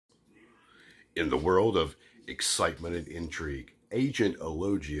In the world of excitement and intrigue, Agent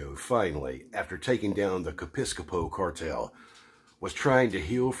Elogio finally, after taking down the Capiscopo cartel, was trying to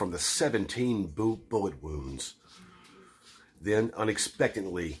heal from the 17 bullet wounds. Then,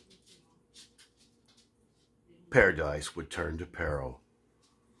 unexpectedly, paradise would turn to peril.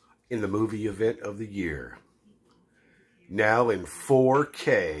 In the movie event of the year, now in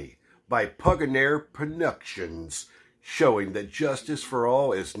 4K by Puganer Productions, showing that justice for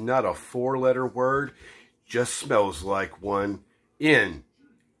all is not a four-letter word, just smells like one in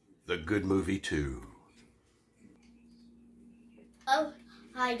The Good Movie 2. Oh,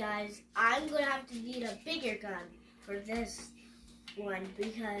 hi guys. I'm going to have to need a bigger gun for this one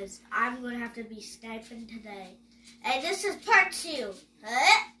because I'm going to have to be sniping today. And this is part 2.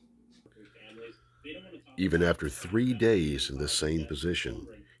 Huh? Even after 3 days in the same position,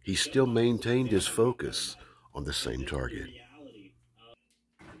 he still maintained his focus on the same target.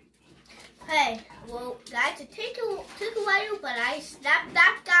 Hey, well, guys, it took a while, but I snapped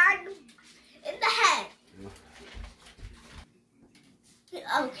that gun in the head.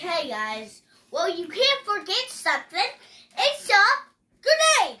 Okay, guys. Well, you can't forget something. It's a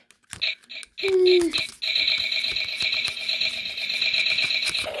grenade.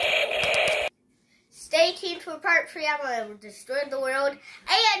 Stay tuned for part 3. I'm going to destroy the world.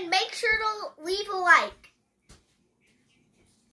 And make sure to leave a like.